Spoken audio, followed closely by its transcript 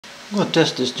I'm going to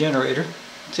test this generator,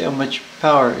 see how much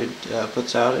power it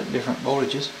puts out at different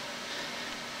voltages.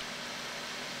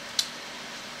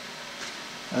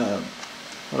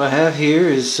 What I have here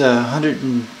is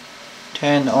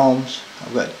 110 ohms.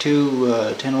 I've got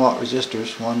two 10 watt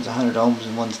resistors, one's 100 ohms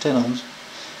and one's 10 ohms,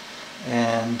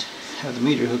 and have the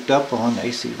meter hooked up on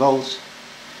AC volts.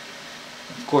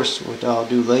 Of course, what I'll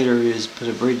do later is put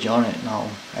a bridge on it and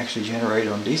I'll actually generate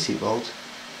on DC volts.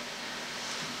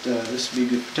 But, this will be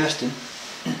good for testing.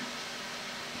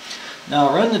 Now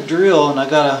I run the drill and I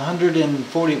got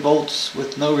 140 volts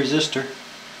with no resistor.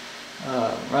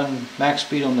 Run max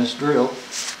speed on this drill.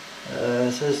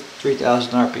 It says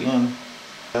 3000 RPM.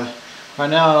 Right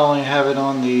now I only have it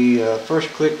on the first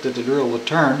click that the drill will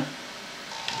turn.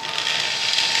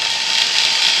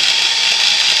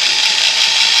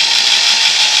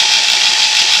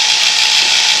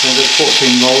 So that's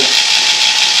 14 volts.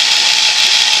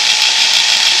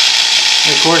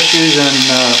 And of course, using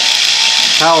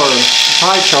power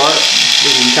pie chart, we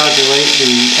can calculate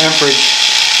the amperage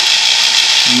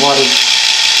and wattage.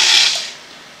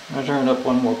 I'll turn it up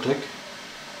one more click.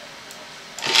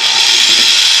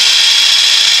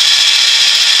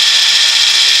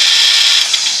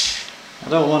 I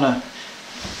don't want to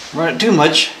run it too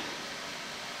much.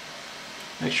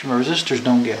 Make sure my resistors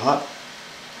don't get hot.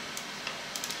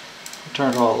 I'll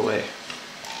turn it all the way.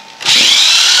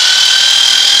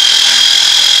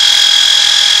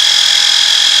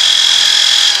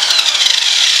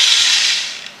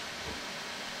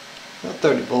 About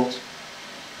 30 volts.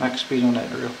 Max speed on that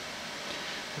drill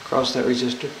across that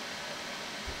resistor.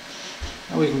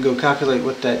 Now we can go calculate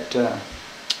what that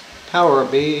power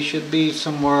will be. It should be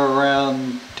somewhere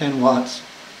around 10 watts.